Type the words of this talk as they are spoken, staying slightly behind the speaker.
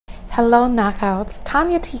Hello Knockouts,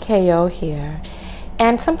 Tanya TKO here.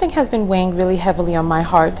 And something has been weighing really heavily on my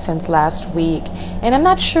heart since last week. And I'm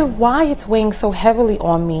not sure why it's weighing so heavily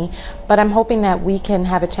on me, but I'm hoping that we can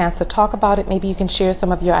have a chance to talk about it. Maybe you can share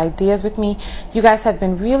some of your ideas with me. You guys have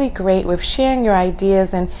been really great with sharing your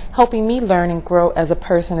ideas and helping me learn and grow as a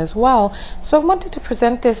person as well. So I wanted to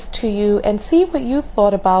present this to you and see what you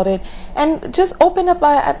thought about it and just open up,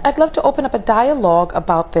 I'd love to open up a dialogue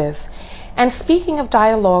about this. And speaking of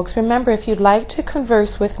dialogues, remember, if you'd like to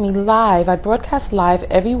converse with me live, I broadcast live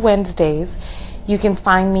every Wednesdays. You can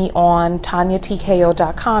find me on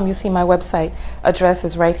tanyatko.com. You see my website address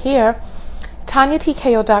is right here.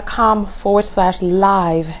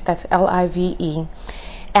 tanyatko.com/live. That's LIVE.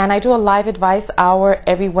 And I do a live advice hour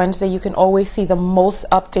every Wednesday. You can always see the most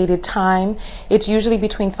updated time. It's usually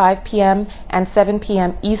between 5 p.m. and 7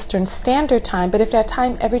 p.m. Eastern Standard Time. But if that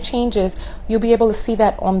time ever changes, you'll be able to see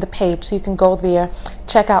that on the page. So you can go there,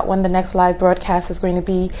 check out when the next live broadcast is going to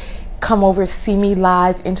be. Come over, see me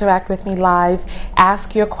live, interact with me live,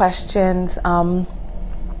 ask your questions, and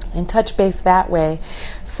touch base that way.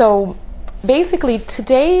 So basically,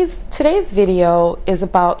 today's video is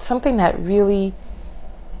about something that really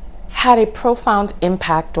had a profound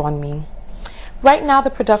impact on me. Right now, the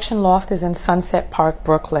production loft is in Sunset Park,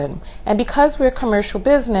 Brooklyn. And because we're a commercial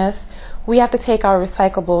business, we have to take our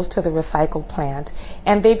recyclables to the recycle plant.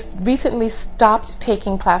 And they've recently stopped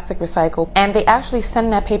taking plastic recycle, and they actually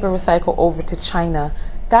send that paper recycle over to China.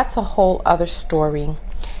 That's a whole other story.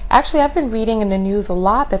 Actually, I've been reading in the news a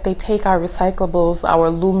lot that they take our recyclables, our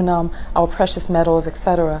aluminum, our precious metals,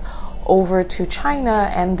 etc., over to China,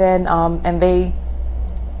 and then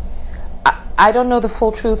I don't know the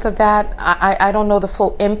full truth of that. I don't know the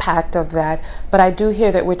full impact of that, but I do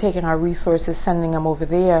hear that we're taking our resources, sending them over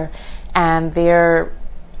there, and they're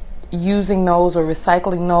using those or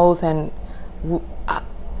recycling those, and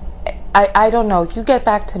I don't know. You get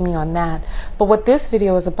back to me on that. But what this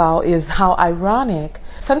video is about is how ironic.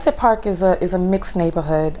 Sunset Park is a mixed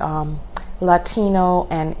neighborhood, Latino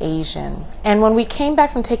and Asian. And when we came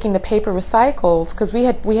back from taking the paper recycles, because we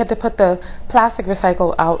had to put the plastic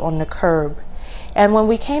recycle out on the curb. And when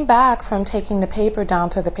we came back from taking the paper down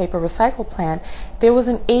to the paper recycle plant, there was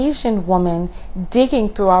an Asian woman digging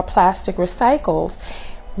through our plastic recycles.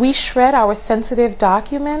 We shred our sensitive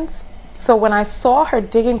documents. So when I saw her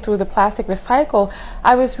digging through the plastic recycle,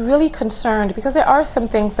 I was really concerned because there are some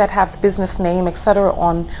things that have the business name, etc.,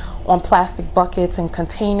 on plastic buckets and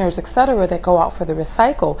containers, etc., that go out for the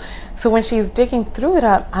recycle. So when she's digging through it,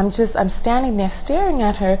 I'm standing there staring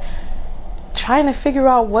at her, trying to figure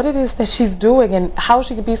out what it is that she's doing and how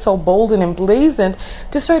she could be so bold and emblazoned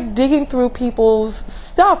to start digging through people's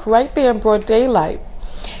stuff right there in broad daylight.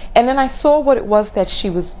 And then I saw what it was that she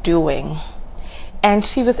was doing. And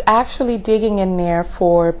she was actually digging in there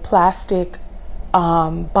for plastic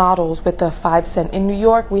bottles with the 5 cent. In New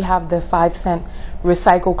York, we have the 5 cent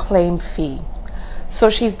recycle claim fee. So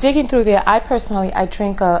she's digging through there. I personally, I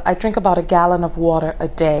drink about a gallon of water a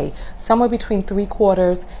day, somewhere between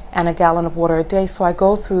 3/4 and a gallon of water a day. So I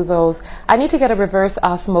go through those. I need to get a reverse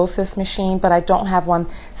osmosis machine, but I don't have one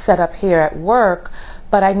set up here at work.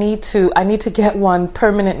 But I need to get one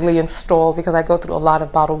permanently installed because I go through a lot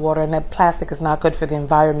of bottled water, and that plastic is not good for the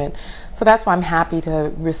environment. So that's why I'm happy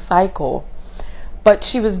to recycle. But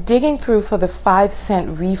she was digging through for the 5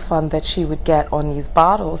 cent refund that she would get on these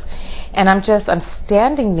bottles. And I'm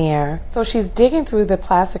standing there. So she's digging through the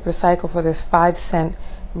plastic recycle for this 5 cent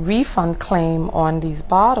refund claim on these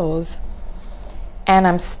bottles. And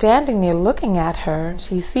I'm standing there looking at her.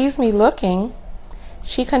 She sees me looking.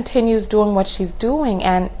 She continues doing what she's doing.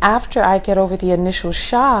 And after I get over the initial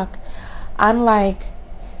shock, I'm like,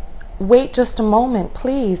 wait just a moment,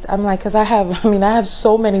 please. I'm like, because I have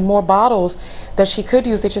so many more bottles that she could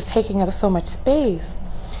use. They're just taking up so much space,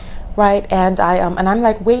 right? And I'm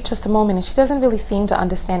like, wait just a moment. And she doesn't really seem to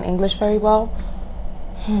understand English very well.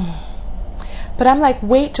 But I'm like,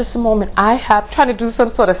 wait just a moment. Trying to do some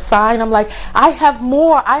sort of sign. I'm like, I have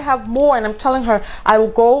more. And I'm telling her, I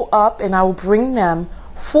will go up and I will bring them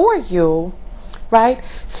for you, right?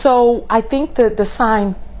 So I think the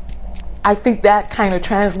sign, I think that kind of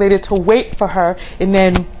translated to wait for her, and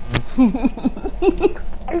then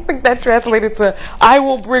I think that translated to I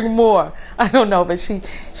will bring more. I don't know, but she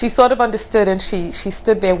sort of understood, and she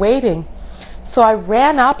stood there waiting. So I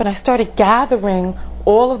ran up and I started gathering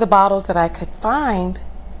all of the bottles that I could find.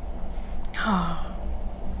 I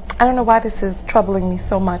don't know why this is troubling me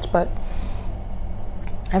so much, but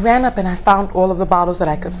I ran up and I found all of the bottles that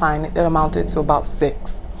I could find. It amounted to about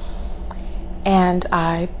 6. And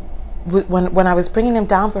when I was bringing them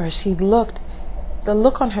down for her, the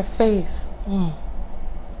look on her face,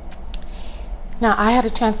 Now, I had a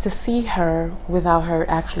chance to see her without her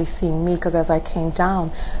actually seeing me, because as I came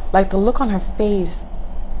down, like the look on her face,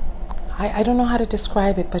 I don't know how to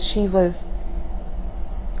describe it, but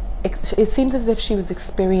it seemed as if she was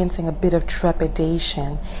experiencing a bit of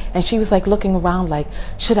trepidation, and she was like looking around like,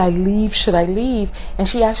 should I leave? Should I leave? And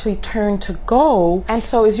she actually turned to go. And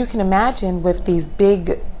so, as you can imagine, with these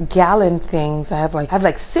big gallon things, I have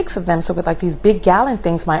like 6 of them. So with like these big gallon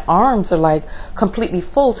things, my arms are like completely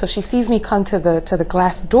full. So she sees me come to the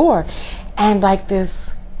glass door, and like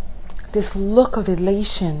this look of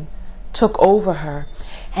elation took over her,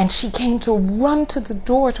 and she came to run to the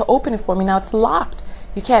door to open it for me. Now it's locked.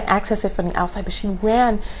 You can't access it from the outside, but she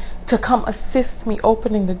ran to come assist me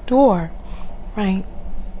opening the door, right?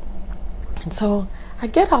 And so I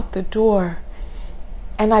get out the door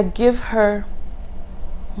and I give her,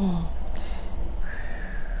 I'm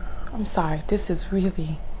sorry, this is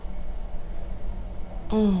really,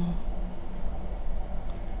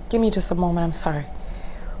 give me just a moment, I'm sorry.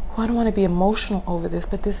 I don't want to be emotional over this,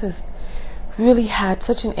 but this has really had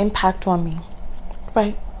such an impact on me,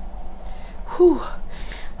 right? Whew.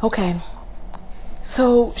 Okay,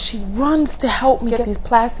 so she runs to help me get these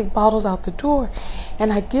plastic bottles out the door,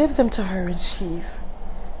 and I give them to her, and she's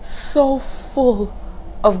so full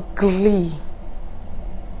of glee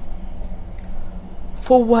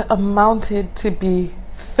for what amounted to be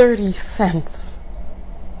 30 cents.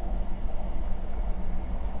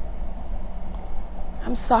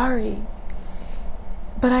 I'm sorry,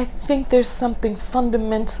 but I think there's something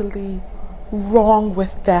fundamentally wrong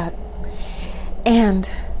with that.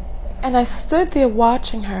 And I stood there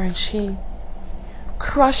watching her, and she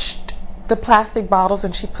crushed the plastic bottles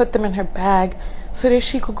and she put them in her bag so that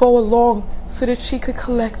she could go along, so that she could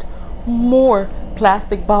collect more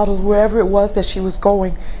plastic bottles wherever it was that she was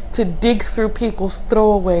going, to dig through people's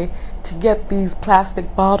throwaway to get these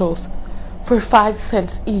plastic bottles for 5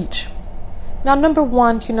 cents each. Now, number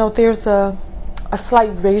one, there's a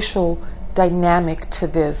slight racial dynamic to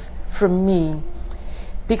this for me,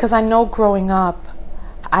 because I know growing up,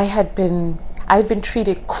 I had been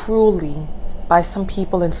treated cruelly by some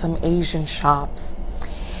people in some Asian shops.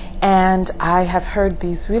 And I have heard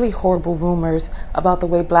these really horrible rumors about the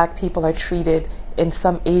way black people are treated in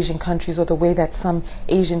some Asian countries, or the way that some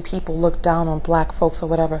Asian people look down on black folks or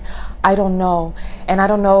whatever. I don't know. And I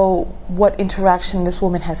don't know what interaction this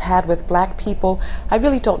woman has had with black people. I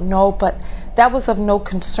really don't know, but that was of no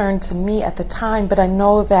concern to me at the time. But I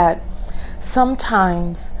know that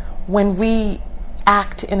sometimes when we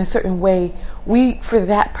act in a certain way, we, for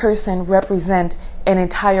that person, represent an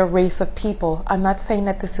entire race of people. I'm not saying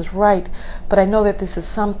that this is right, but I know that this is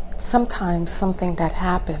sometimes something that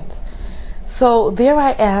happens. So there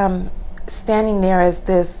I am, standing there as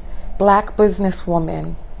this black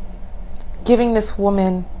businesswoman, giving this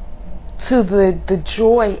woman, to the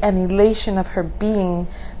joy and elation of her being,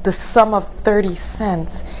 the sum of 30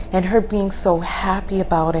 cents, and her being so happy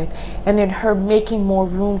about it, and then her making more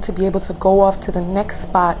room to be able to go off to the next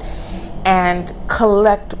spot and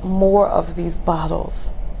collect more of these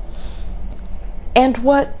bottles. And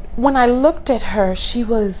when I looked at her,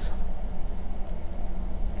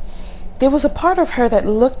 there was a part of her that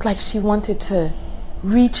looked like she wanted to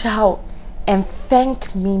reach out and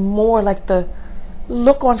thank me more. Like the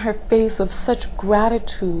look on her face of such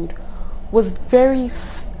gratitude was very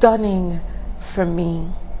stunning for me,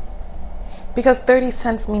 because 30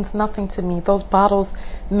 cents means nothing to me. Those bottles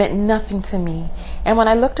meant nothing to me. And when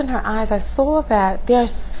I looked in her eyes, I saw that there are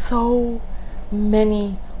so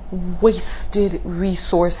many wasted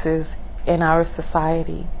resources in our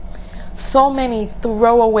society. So many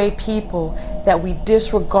throwaway people that we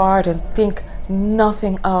disregard and think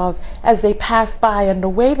nothing of as they pass by. And the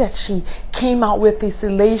way that she came out with this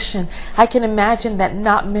elation, I can imagine that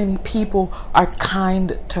not many people are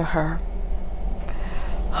kind to her.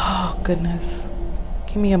 Oh, goodness.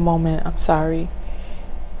 Give me a moment. I'm sorry.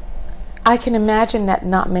 I can imagine that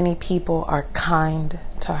not many people are kind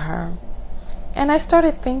to her. And I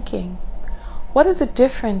started thinking, what is the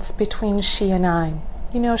difference between she and I?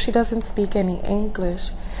 She doesn't speak any English,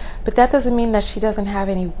 but that doesn't mean that she doesn't have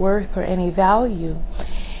any worth or any value.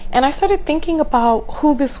 And I started thinking about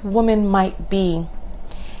who this woman might be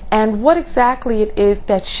and what exactly it is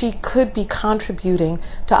that she could be contributing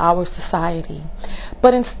to our society.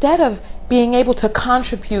 But instead of being able to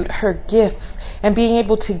contribute her gifts and being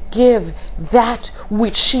able to give that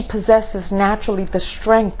which she possesses naturally, the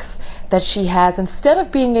strength that she has, instead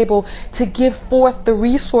of being able to give forth the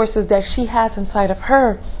resources that she has inside of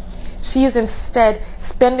her, she is instead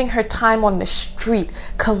spending her time on the street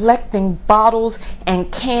collecting bottles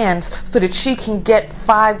and cans so that she can get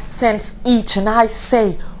 5 cents each. And I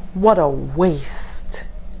say, what a waste.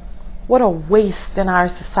 What a waste in our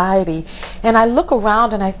society. And I look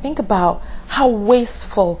around and I think about how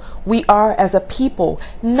wasteful we are as a people,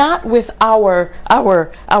 not with our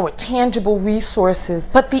tangible resources,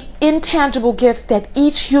 but the intangible gifts that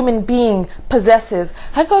each human being possesses.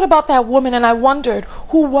 I thought about that woman and I wondered,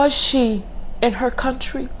 who was she in her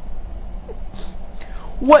country?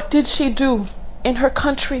 What did she do in her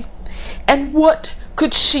country? And what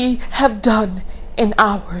could she have done in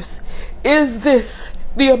ours? Is this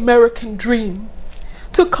the American dream?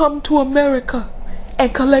 To come to America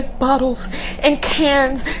and collect bottles and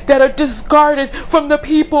cans that are discarded from the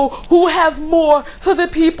people who have more for the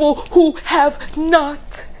people who have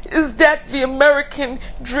not? Is that the American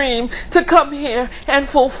dream, to come here and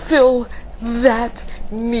fulfill that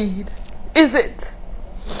need? Is it?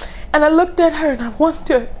 And I looked at her and I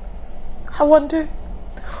wondered,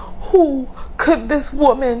 who could this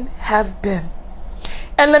woman have been?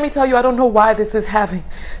 And let me tell you, I don't know why this is having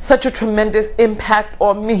such a tremendous impact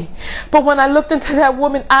on me. But when I looked into that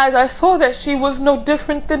woman's eyes, I saw that she was no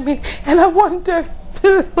different than me. And I wondered,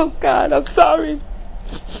 oh God, I'm sorry.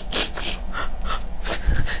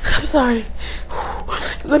 I'm sorry.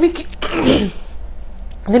 Let me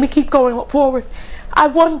keep going forward. I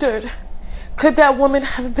wondered, could that woman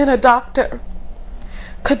have been a doctor?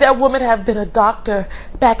 Could that woman have been a doctor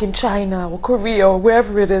back in China or Korea or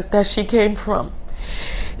wherever it is that she came from?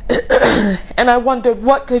 And I wondered,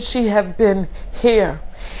 what could she have been here?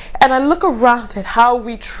 And I look around at how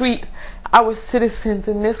we treat our citizens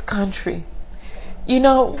in this country. You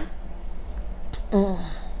know,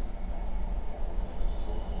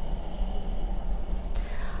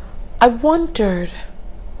 I wondered,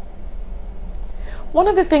 one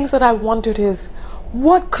of the things that I wondered is,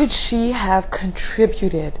 what could she have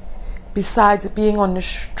contributed besides being on the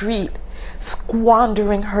street,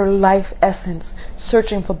 squandering her life essence,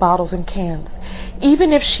 searching for bottles and cans?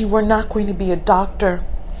 Even if she were not going to be a doctor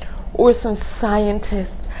or some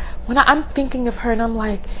scientist, when I'm thinking of her and I'm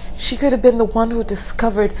like, she could have been the one who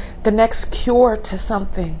discovered the next cure to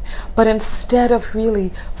something. But instead of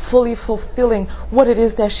really fully fulfilling what it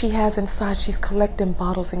is that she has inside, she's collecting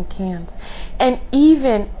bottles and cans. And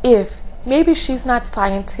even if maybe she's not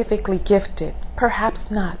scientifically gifted,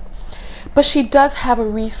 perhaps not, but she does have a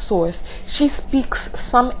resource. She speaks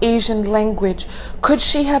some Asian language. Could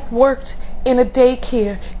she have worked in a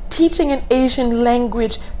daycare teaching an Asian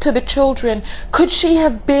language to the children? Could she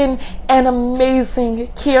have been an amazing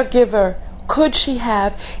caregiver? Could she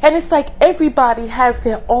have? And it's like everybody has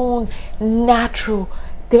their own natural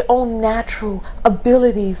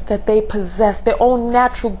abilities that they possess, their own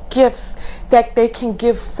natural gifts that they can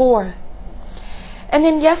give forth. And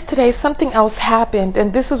then yesterday something else happened,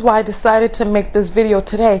 and this is why I decided to make this video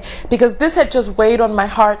today, because this had just weighed on my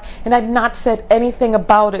heart and I'd not said anything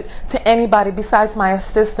about it to anybody besides my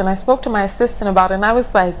assistant. I spoke to my assistant about it and I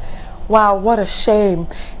was like, wow, what a shame.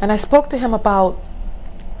 And I spoke to him about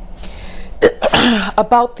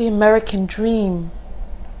the American dream,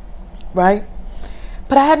 right?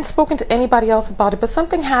 But I hadn't spoken to anybody else about it. But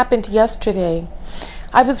something happened yesterday.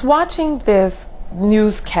 I was watching this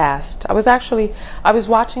newscast. I was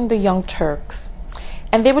watching the Young Turks,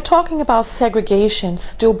 and they were talking about segregation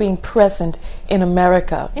still being present in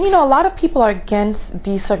America. And you know, a lot of people are against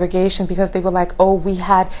desegregation because they were like, oh,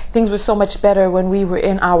 things were so much better when we were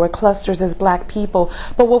in our clusters as black people.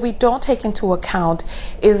 But what we don't take into account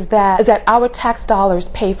is that our tax dollars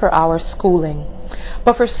pay for our schooling.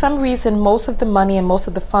 But for some reason, most of the money and most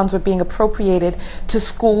of the funds were being appropriated to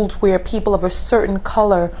schools where people of a certain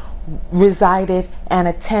color resided and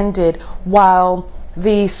attended, while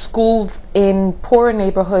the schools in poorer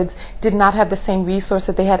neighborhoods did not have the same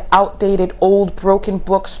resources. They had outdated, old, broken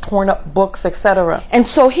books, torn up books, etc. And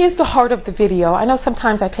so here's the heart of the video. I know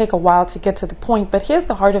sometimes I take a while to get to the point, but here's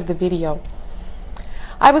the heart of the video.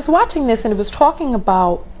 I was watching this and it was talking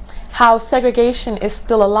about how segregation is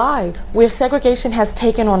still alive, where segregation has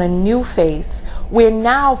taken on a new face, where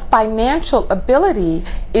now financial ability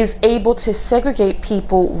is able to segregate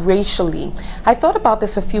people racially. I thought about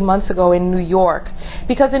this a few months ago in New York,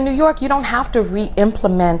 because in New York you don't have to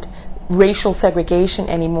re-implement racial segregation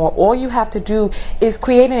anymore. All you have to do is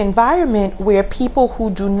create an environment where people who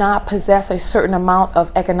do not possess a certain amount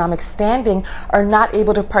of economic standing are not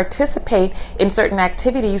able to participate in certain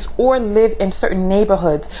activities or live in certain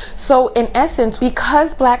neighborhoods. So in essence,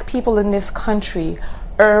 because black people in this country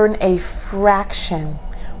earn a fraction,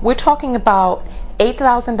 we're talking about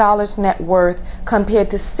 $8,000 net worth compared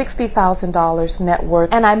to $60,000 net worth.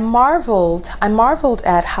 And I marveled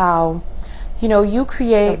at how, you know, you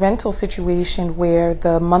create a rental situation where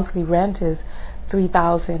the monthly rent is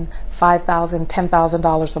 $3,000, $5,000,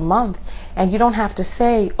 $10,000 a month. And you don't have to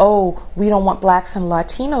say, oh, we don't want blacks and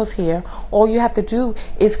Latinos here. All you have to do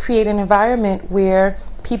is create an environment where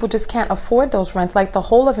people just can't afford those rents. Like the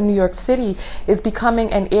whole of New York City is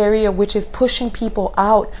becoming an area which is pushing people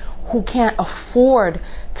out who can't afford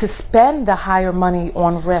to spend the higher money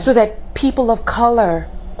on rent, so that people of color,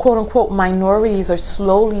 quote unquote minorities, are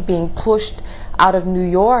slowly being pushed out of New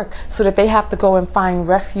York so that they have to go and find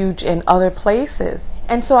refuge in other places.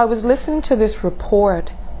 And so I was listening to this report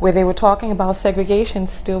where they were talking about segregation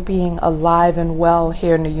still being alive and well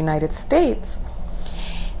here in the United States.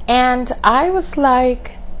 And I was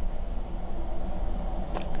like,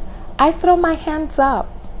 I throw my hands up.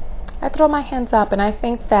 And I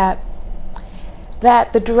think that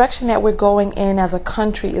the direction that we're going in as a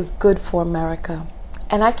country is good for America.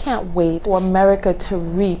 And I can't wait for America to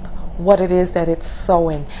reap what it is that it's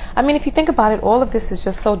sowing. I mean, if you think about it, all of this is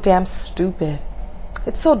just so damn stupid.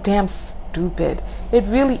 It's so damn stupid. It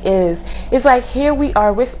really is. It's like, here we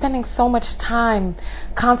are, we're spending so much time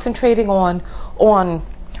concentrating on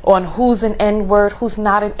who's an N-word, who's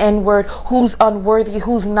not an N-word, who's unworthy,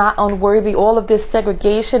 who's not unworthy, all of this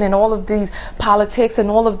segregation and all of these politics and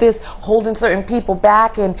all of this holding certain people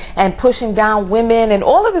back and pushing down women and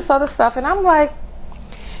all of this other stuff. And I'm like,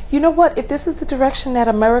 you know what? If this is the direction that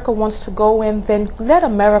America wants to go in, then let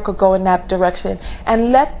America go in that direction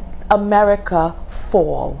and let America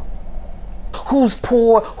fall. Who's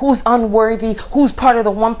poor, who's unworthy, who's part of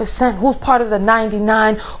the 1%, who's part of the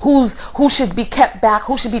 99, who should be kept back,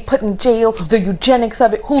 who should be put in jail, the eugenics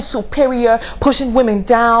of it, who's superior, pushing women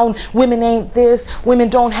down, women ain't this, women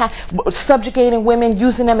don't have, subjugating women,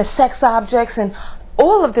 using them as sex objects, and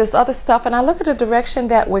all of this other stuff. And I look at the direction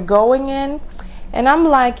that we're going in, and I'm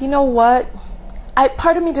like, you know what?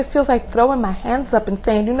 Part of me just feels like throwing my hands up and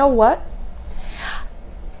saying, you know what?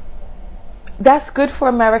 That's good for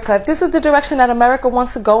America. If this is the direction that America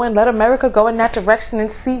wants to go in, let America go in that direction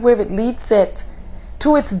and see where it leads it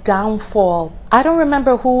to its downfall. I don't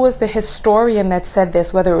remember who was the historian that said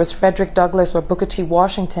this, whether it was Frederick Douglass or Booker T.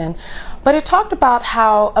 Washington, but it talked about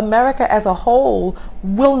how America as a whole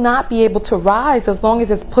will not be able to rise as long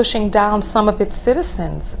as it's pushing down some of its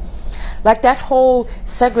citizens. Like that whole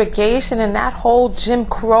segregation and that whole Jim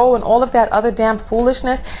Crow and all of that other damn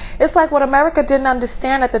foolishness. It's like what America didn't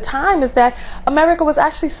understand at the time is that America was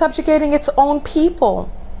actually subjugating its own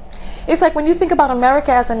people. It's like when you think about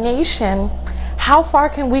America as a nation, how far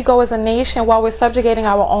can we go as a nation while we're subjugating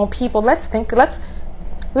our own people? Let's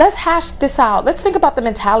hash this out. Let's think about the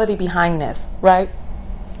mentality behind this, right?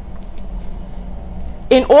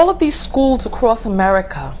 In all of these schools across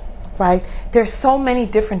America, right, there's so many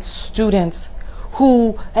different students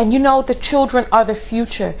who, and you know, the children are the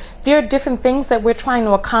future. There are different things that we're trying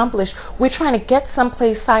to accomplish. We're trying to get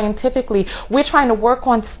someplace scientifically. We're trying to work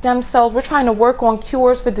on stem cells. We're trying to work on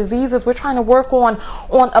cures for diseases. We're trying to work on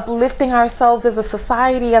uplifting ourselves as a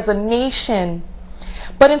society, as a nation.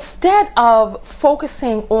 But instead of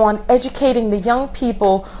focusing on educating the young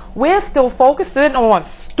people, we're still focusing on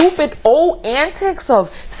stupid old antics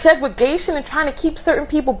of segregation and trying to keep certain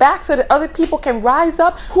people back so that other people can rise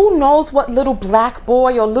up. Who knows what little black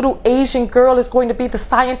boy or little Asian girl is going to be the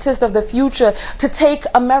scientist of the future to take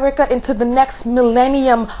America into the next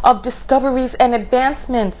millennium of discoveries and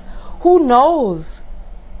advancements? Who knows?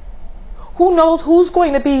 Who knows who's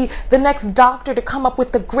going to be the next doctor to come up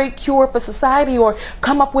with the great cure for society, or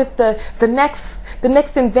come up with the next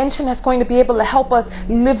invention that's going to be able to help us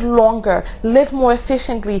live longer, live more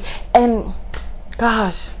efficiently, and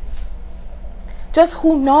gosh, just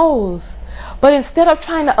who knows? But instead of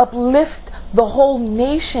trying to uplift the whole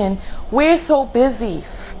nation, we're so busy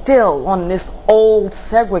still on this old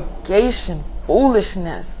segregation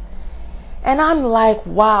foolishness. And I'm like,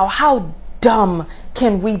 wow, how dumb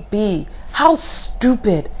can we be? How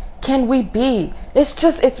stupid can we be? It's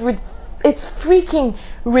freaking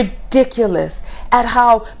ridiculous at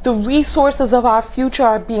how the resources of our future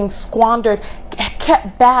are being squandered,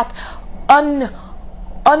 kept back,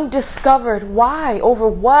 undiscovered. Why? Over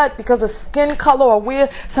what? Because of skin color or where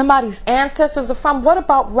somebody's ancestors are from? What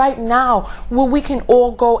about right now where we can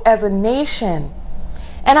all go as a nation?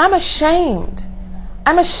 And I'm ashamed.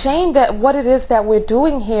 I'm ashamed at what it is that we're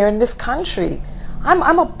doing here in this country.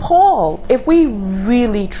 I'm appalled. If we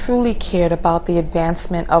really, truly cared about the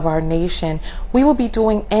advancement of our nation, we will be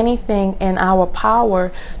doing anything in our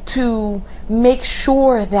power to make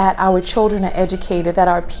sure that our children are educated, that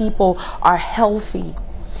our people are healthy,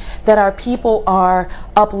 that our people are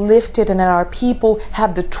uplifted, and that our people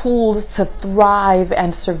have the tools to thrive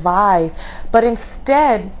and survive. But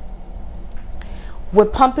instead, We're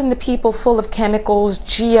pumping the people full of chemicals,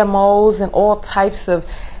 GMOs, and all types of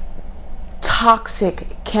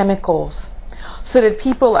toxic chemicals so that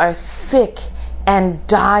people are sick and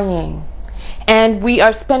dying. And we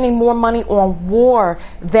are spending more money on war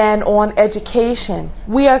than on education.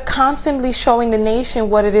 We are constantly showing the nation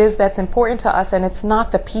what it is that's important to us, and it's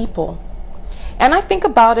not the people. And I think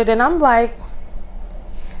about it and I'm like,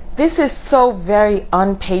 this is so very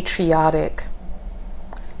unpatriotic.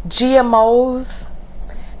 GMOs,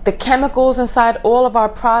 the chemicals inside all of our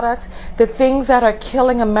products, the things that are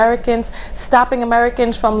killing Americans, stopping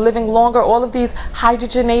Americans from living longer, all of these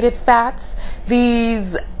hydrogenated fats,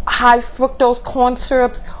 these high fructose corn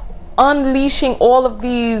syrups, unleashing all of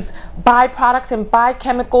these byproducts and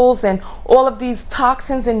biochemicals and all of these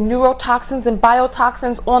toxins and neurotoxins and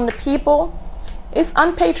biotoxins on the people. It's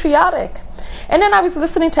unpatriotic. And then I was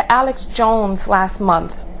listening to Alex Jones last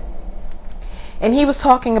month, and he was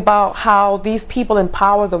talking about how these people in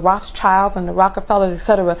power, the Rothschilds and the Rockefellers,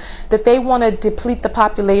 etc., that they want to deplete the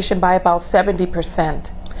population by about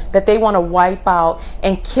 70%. That they want to wipe out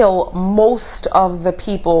and kill most of the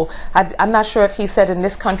people. I'm not sure if he said in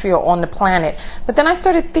this country or on the planet. But then I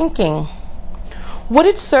started thinking, would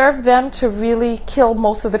it serve them to really kill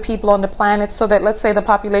most of the people on the planet so that, let's say, the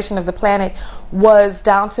population of the planet was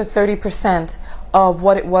down to 30% of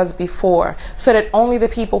what it was before, so that only the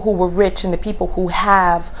people who were rich and the people who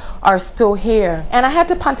have are still here? And I had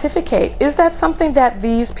to pontificate. Is that something that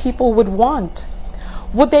these people would want?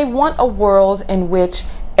 Would they want a world in which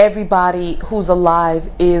everybody who's alive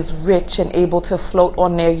is rich and able to float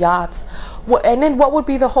on their yachts? And then what would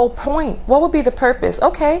be the whole point? What would be the purpose?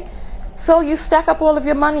 Okay, so you stack up all of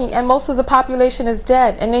your money and most of the population is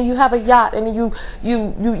dead, and then you have a yacht and then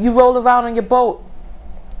you roll around on your boat.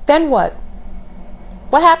 Then what?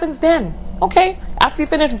 What happens then? Okay, after you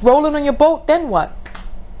finish rolling on your boat, then what?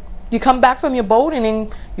 You come back from your boat and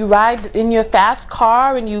then you ride in your fast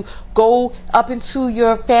car and you go up into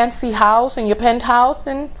your fancy house and your penthouse,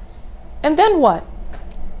 and then what?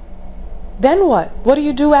 Then what? What do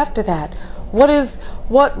you do after that? What's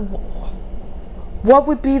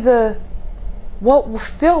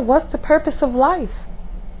the purpose of life?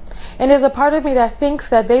 And there's a part of me that thinks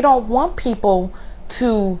that they don't want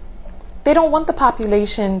the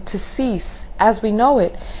population to cease as we know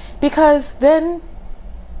it, because then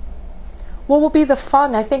what will be the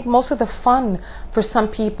fun? I think most of the fun for some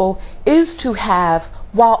people is to have,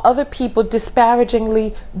 while other people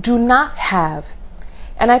disparagingly do not have.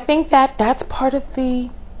 And I think that that's part of the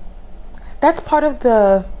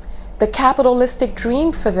capitalistic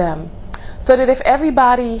dream for them. So that if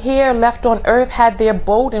everybody here left on Earth had their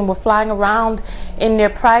boat and were flying around in their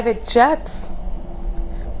private jets,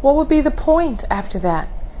 what would be the point after that?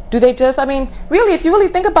 Do they just, I mean, really, if you really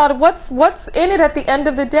think about it, what's in it at the end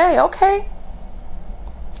of the day? Okay.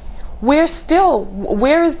 Where is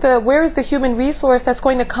the human resource that's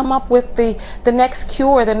going to come up with the next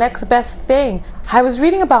cure, the next best thing? I was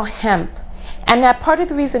reading about hemp, and that part of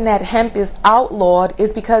the reason that hemp is outlawed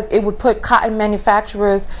is because it would put cotton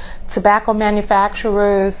manufacturers, tobacco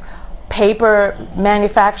manufacturers, paper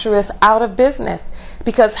manufacturers out of business,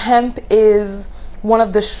 because hemp is one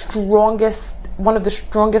of the strongest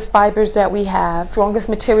fibers that we have, strongest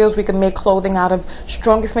materials we can make clothing out of,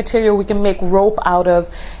 strongest material we can make rope out of.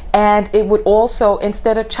 And it would also,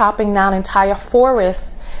 instead of chopping down entire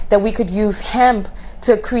forests, that we could use hemp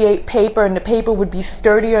to create paper, and the paper would be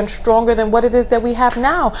sturdier and stronger than what it is that we have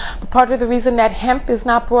now. But part of the reason that hemp is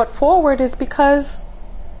not brought forward is because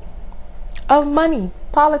of money,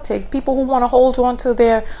 politics, people who want to hold onto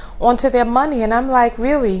their money. And I'm like,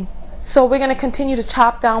 really? So we're going to continue to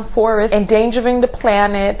chop down forests, endangering the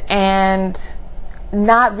planet, and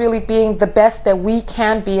not really being the best that we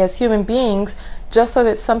can be as human beings, just so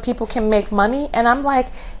that some people can make money. And I'm like,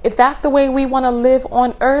 if that's the way we want to live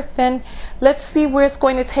on Earth, then let's see where it's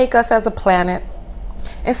going to take us as a planet.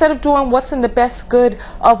 Instead of doing what's in the best good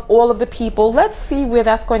of all of the people, let's see where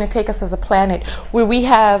that's going to take us as a planet, where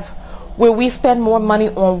we spend more money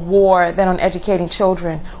on war than on educating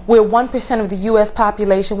children, where 1% of the U.S.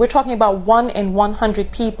 population, we're talking about 1 in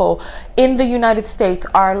 100 people in the United States,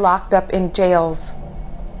 are locked up in jails.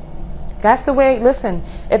 That's the way, listen,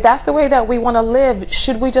 if that's the way that we want to live,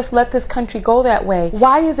 should we just let this country go that way?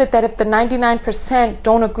 Why is it that if the 99%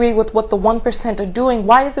 don't agree with what the 1% are doing,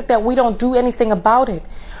 why is it that we don't do anything about it?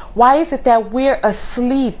 Why is it that we're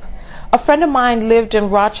asleep? A friend of mine lived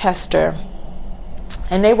in Rochester,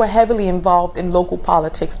 and they were heavily involved in local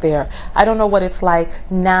politics there. I don't know what it's like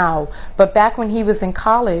now, but back when he was in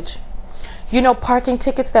college, you know, parking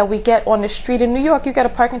tickets that we get on the street in New York, you get a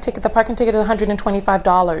parking ticket, the parking ticket is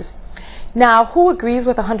 $125. Now, who agrees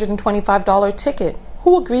with a $125 ticket?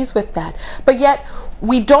 Who agrees with that? But yet,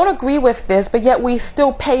 we don't agree with this, but yet we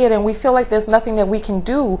still pay it, and we feel like there's nothing that we can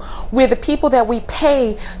do. Where the people that we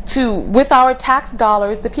pay to, with our tax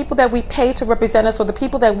dollars, the people that we pay to represent us, or the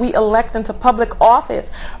people that we elect into public office,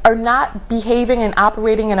 are not behaving and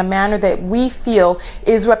operating in a manner that we feel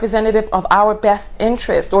is representative of our best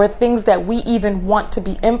interest, or things that we even want to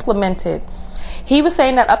be implemented. He was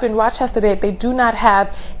saying that up in Rochester they do not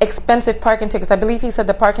have expensive parking tickets. I believe he said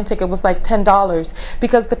the parking ticket was like $10,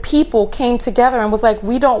 because the people came together and was like,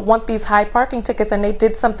 we don't want these high parking tickets, and they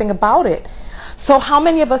did something about it. So how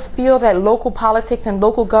many of us feel that local politics and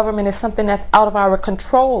local government is something that's out of our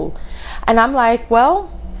control? And I'm like,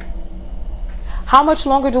 well, how much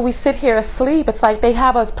longer do we sit here asleep? It's like they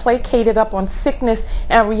have us placated up on sickness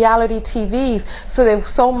and reality TVs, so that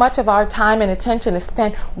so much of our time and attention is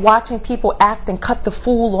spent watching people act and cut the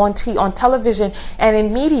fool on television and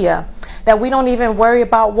in media, that we don't even worry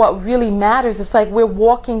about what really matters. It's like we're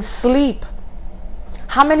walking sleep.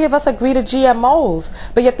 How many of us agree to GMOs?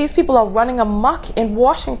 But yet these people are running amok in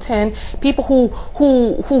Washington. People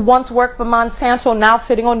who once worked for Monsanto, now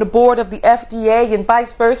sitting on the board of the FDA, and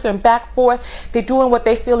vice versa, and back forth. They're doing what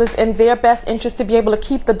they feel is in their best interest to be able to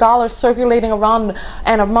keep the dollar circulating around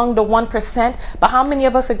and among the 1%. But how many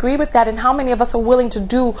of us agree with that? And how many of us are willing to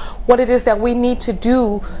do what it is that we need to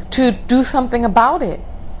do something about it?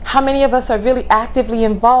 How many of us are really actively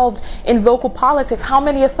involved in local politics? How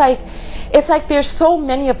many? It's like there's so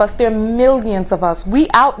many of us. There are millions of us. We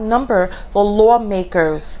outnumber the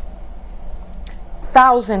lawmakers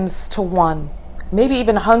thousands to one, maybe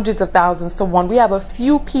even hundreds of thousands to one. We have a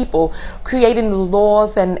few people creating the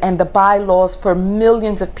laws and the bylaws for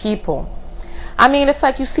millions of people. I mean, it's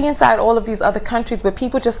like you see inside all of these other countries where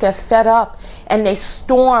people just get fed up and they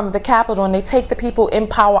storm the Capitol and they take the people in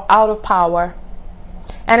power out of power.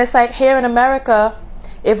 And it's like here in America,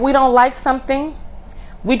 if we don't like something,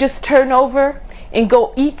 we just turn over and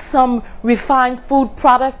go eat some refined food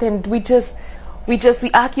product, and we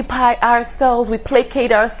occupy ourselves, we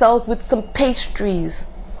placate ourselves with some pastries.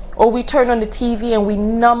 Or we turn on the TV and we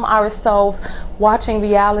numb ourselves watching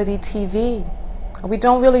reality TV. We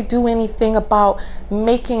don't really do anything about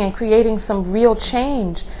making and creating some real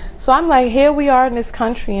change. So I'm like, here we are in this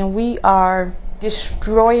country and we are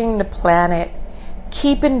destroying the planet,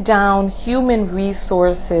 keeping down human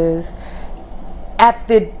resources at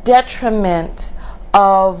the detriment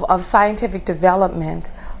of scientific development,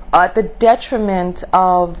 at the detriment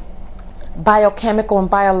of biochemical and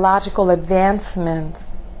biological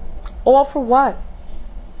advancements. All for what?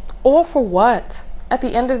 All for what? At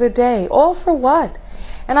the end of the day, all for what?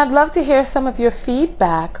 And I'd love to hear some of your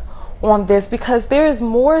feedback on this, because there is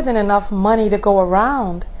more than enough money to go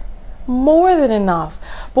around. More than enough.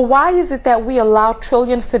 But why is it that we allow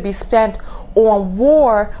trillions to be spent on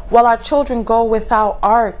war while our children go without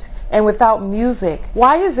art and without music?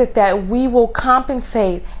 Why is it that we will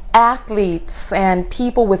compensate athletes and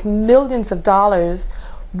people with millions of dollars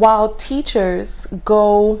while teachers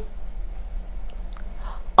go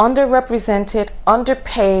underrepresented,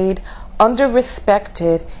 underpaid,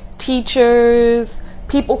 underrespected? Teachers,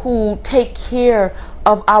 people who take care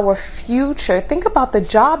of our future. Think about the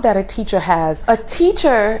job that a teacher has. A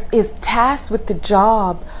teacher is tasked with the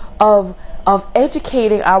job of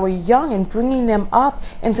educating our young and bringing them up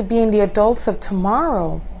into being the adults of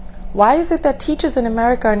tomorrow. Why is it that teachers in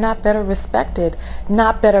America are not better respected,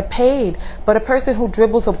 not better paid, but a person who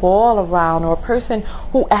dribbles a ball around, or a person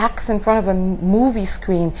who acts in front of a movie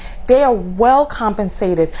screen, they are well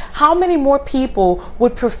compensated? How many more people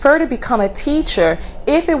would prefer to become a teacher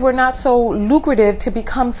if it were not so lucrative to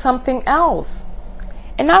become something else?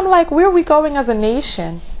 And I'm like, where are we going as a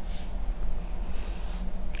nation?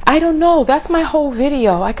 I don't know. That's my whole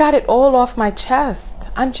video. I got it all off my chest.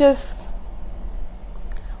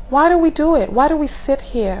 Why do we do it? Why do we sit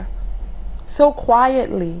here so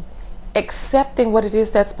quietly accepting what it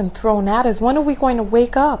is that's been thrown at us? When are we going to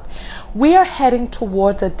wake up? We are heading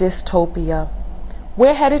towards a dystopia.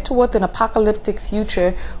 We're headed towards an apocalyptic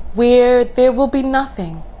future where there will be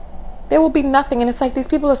nothing. There will be nothing. And it's like these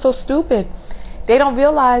people are so stupid. They don't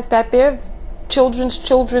realize that their children's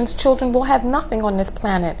children will have nothing on this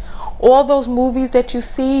planet. All those movies that you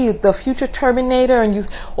see, the future Terminator, and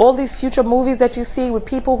all these future movies that you see with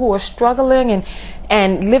people who are struggling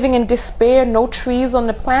and living in despair, no trees on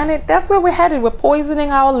the planet, that's where we're headed. We're poisoning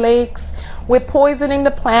our lakes, we're poisoning the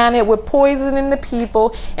planet, we're poisoning the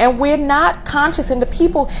people, and we're not conscious. And the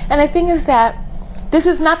people, and the thing is that this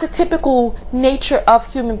is not the typical nature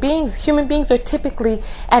of human beings. Human beings are typically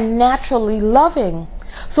and naturally loving.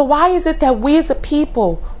 So why is it that we as a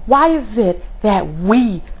people, Why is it that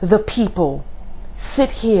we, the people,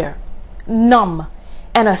 sit here numb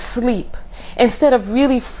and asleep instead of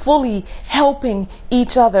really fully helping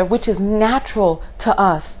each other, which is natural to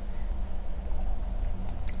us?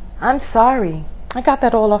 I'm sorry. I got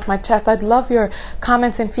that all off my chest. I'd love your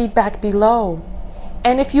comments and feedback below.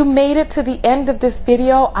 And if you made it to the end of this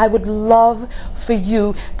video, I would love for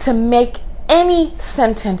you to make any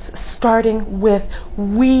sentence starting with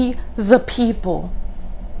 "we the people."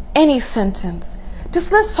 Any sentence.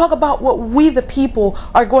 Just let's talk about what we the people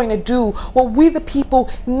are going to do, what we the people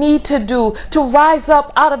need to do to rise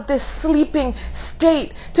up out of this sleeping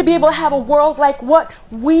state, to be able to have a world like what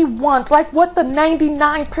we want, like what the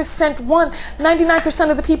 99% want.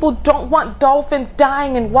 99% of the people don't want dolphins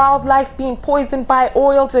dying and wildlife being poisoned by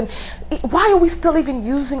oils. And why are we still even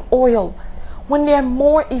using oil when there are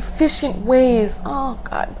more efficient ways? Oh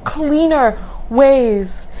God, cleaner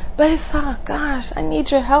ways. But it's, oh gosh, I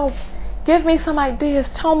need your help. Give me some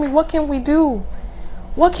ideas. Tell me, what can we do?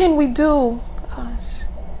 What can we do? Gosh,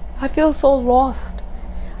 I feel so lost.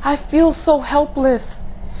 I feel so helpless.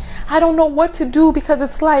 I don't know what to do, because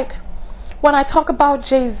it's like when I talk about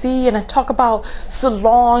Jay-Z and I talk about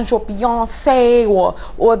Solange or Beyonce or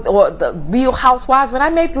the Real Housewives,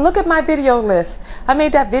 look at my video list. I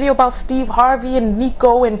made that video about Steve Harvey and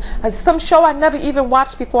Nico and some show I never even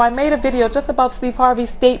watched before. I made a video just about Steve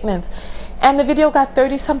Harvey's statements. And the video got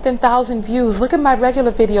 30-something thousand views. Look at my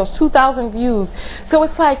regular videos, 2,000 views. So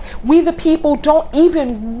it's like we the people don't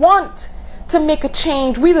even want to make a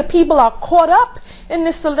change. We the people are caught up in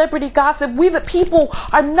this celebrity gossip. We the people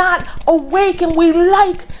are not awake, and we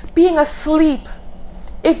like being asleep.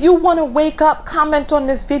 If you want to wake up, comment on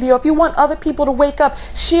this video. If you want other people to wake up,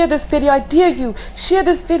 share this video. I dare you, share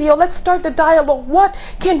this video. Let's start the dialogue. What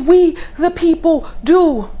can we the people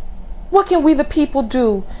do? What can we the people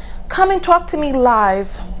do? Come and talk to me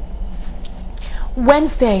live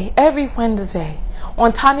Wednesday, every Wednesday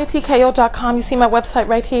on TanyaTKO.com. You see my website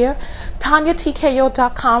right here,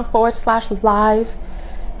 TanyaTKO.com/live.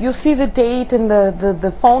 You'll see the date and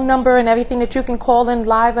the phone number and everything that you can call in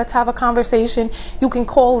live. Let's have a conversation. You can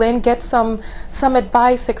call in, get some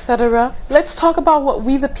advice, etc. Let's talk about what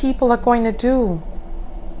we the people are going to do.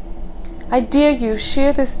 I dare you,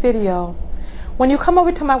 share this video. When you come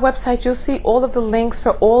over to my website, you'll see all of the links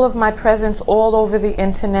for all of my presence all over the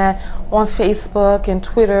internet, on Facebook and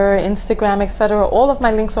Twitter, Instagram, etc. All of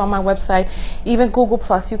my links are on my website, even Google+.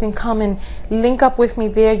 You can come and link up with me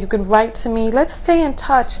there. You can write to me. Let's stay in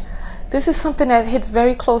touch. This is something that hits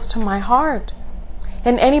very close to my heart.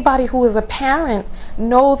 And anybody who is a parent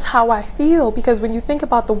knows how I feel, because when you think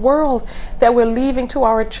about the world that we're leaving to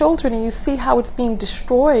our children and you see how it's being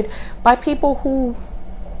destroyed by people who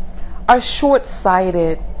are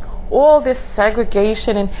short-sighted, all this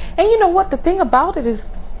segregation, and you know what, the thing about it is,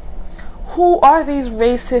 who are these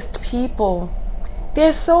racist people?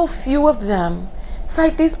 There's so few of them. It's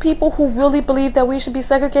like these people who really believe that we should be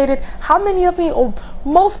segregated. How many of me, or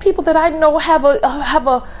most people that I know, have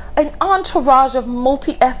an entourage of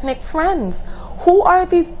multi-ethnic friends? Who are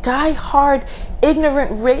these die-hard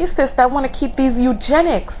ignorant racists that want to keep these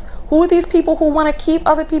eugenics? Who are these people who want to keep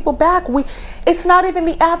other people back? It's not even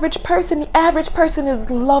the average person. The average person is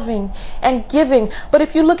loving and giving. But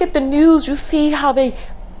if you look at the news, you see how they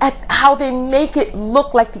make it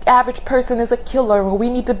look like the average person is a killer, and we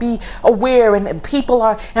need to be aware, and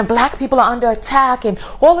black people are under attack, and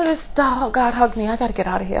all of this stuff. Oh God, hug me. I gotta get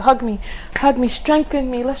out of here. Hug me, strengthen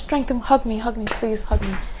me. Let's strengthen. Hug me, please, hug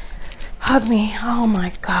me. Hug me. Oh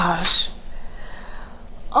my gosh.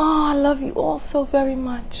 Oh, I love you all so very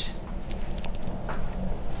much.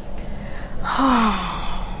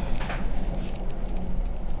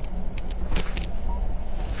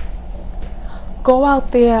 Go out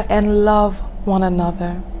there and love one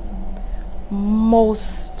another.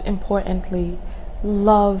 Most importantly,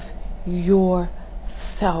 love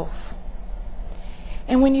yourself.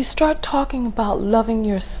 And when you start talking about loving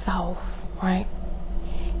yourself, right,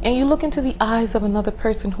 and you look into the eyes of another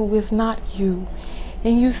person who is not you,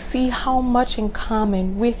 and you see how much in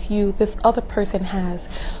common with you this other person has,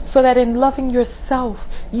 so that in loving yourself,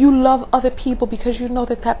 you love other people because you know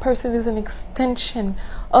that that person is an extension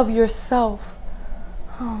of yourself.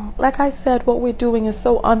 Oh, like I said, what we're doing is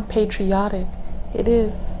so unpatriotic. It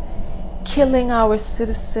is. Killing our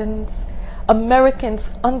citizens,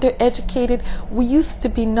 Americans, undereducated. We used to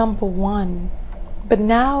be number one, but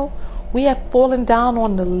now we have fallen down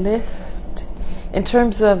on the list in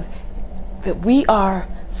terms of that we are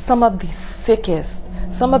some of the sickest,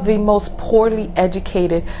 some of the most poorly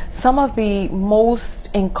educated, some of the most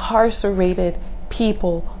incarcerated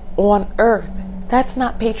people on earth. That's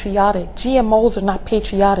not patriotic. GMOs are not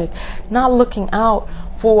patriotic. Not looking out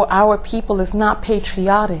for our people is not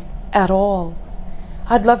patriotic at all.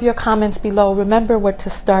 I'd love your comments below. Remember what to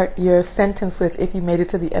start your sentence with if you made it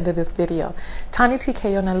to the end of this video. Tanya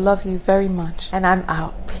TKO, and I love you very much. And I'm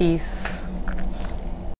out. Peace.